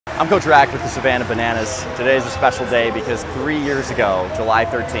I'm Coach RAC with the Savannah Bananas. Today is a special day because 3 years ago, July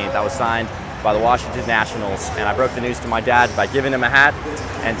 13th, I was signed by the Washington Nationals, and I broke the news to my dad by giving him a hat.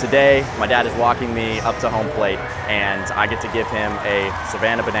 And today, my dad is walking me up to home plate, and I get to give him a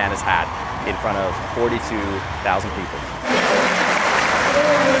Savannah Bananas hat in front of 42,000 people.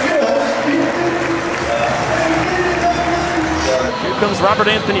 Here comes Robert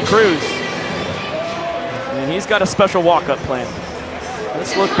Anthony Cruz. And he's got a special walk-up plan.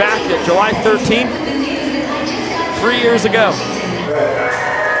 Let's look back at July 13th, 3 years ago.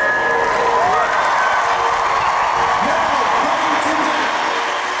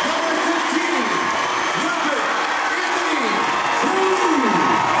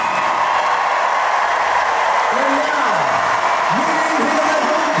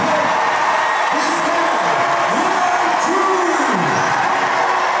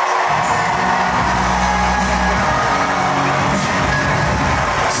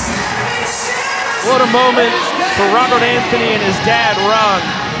 What a moment for Robert Anthony and his dad, Ron.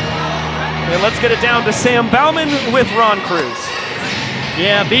 And let's get it down to Sam Bauman with Ron Cruz.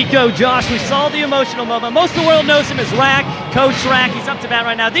 Yeah, Biko, Josh, we saw the emotional moment. Most of the world knows him as RAC, Coach RAC. He's up to bat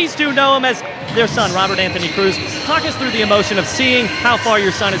right now. These two know him as their son, Robert Anthony Cruz. Talk us through the emotion of seeing how far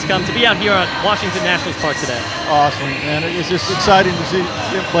your son has come to be out here at Washington Nationals Park today. Awesome, man. It's just exciting to see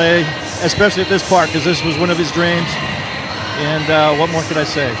him play, especially at this park, because this was one of his dreams. And what more could I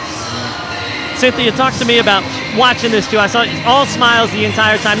say? Cynthia, talk to me about watching this too. I saw all smiles the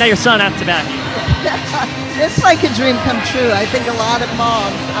entire time. Now your son out to bat. It's like a dream come true. I think a lot of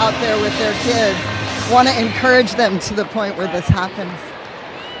moms out there with their kids want to encourage them to the point where this happens.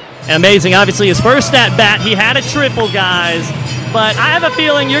 Amazing. Obviously, his first at bat, he had a triple, guys. But I have a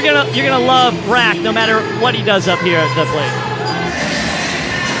feeling you're gonna love RAC no matter what he does up here at the plate.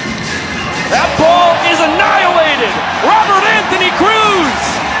 That ball is annihilated. Robert Anthony Cruz.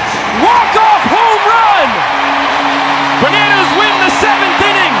 Walk-off home run! Bananas win the 7th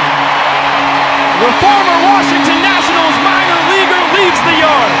inning. The former Washington Nationals minor leaguer leaves the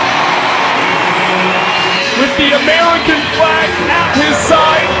yard. With the American flag at his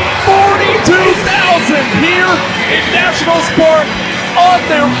side, 42,000 here in Nationals Park on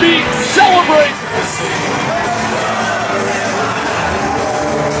their feet, celebrate.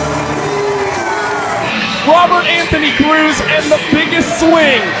 Robert Anthony Cruz and the biggest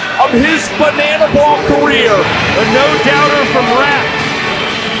swing of his banana ball career. A no-doubter from RAC.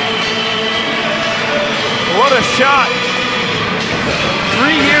 What a shot.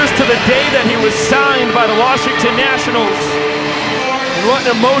 3 years to the day that he was signed by the Washington Nationals. And what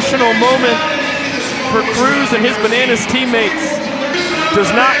an emotional moment for Cruz and his Bananas teammates.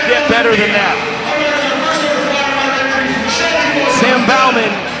 Does not get better than that. Sam Bauman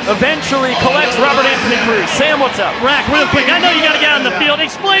eventually collects Robert Anthony Cruz. Sam, what's up? RAC, real quick, I know you got to get on the field.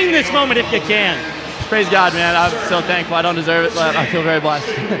 Explain this moment if you can. Praise God, man. I'm so thankful. I don't deserve it, but I feel very blessed.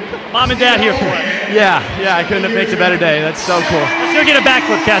 Mom and Dad here for it. Yeah, I couldn't have picked a better day. That's so cool. Let's go get a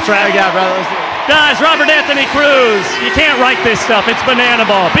backflip catch, RAC. Yeah, brother. Let's do it. Guys, Robert Anthony Cruz. You can't write this stuff. It's banana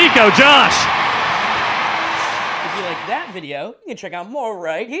ball. Biko, Josh. If you like that video, you can check out more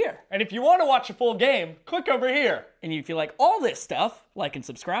right here. And if you want to watch a full game, click over here. And if you like all this stuff, like and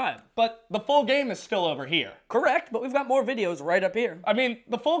subscribe. But the full game is still over here. Correct, but we've got more videos right up here. I mean,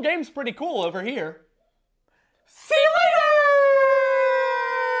 the full game's pretty cool over here. See you later!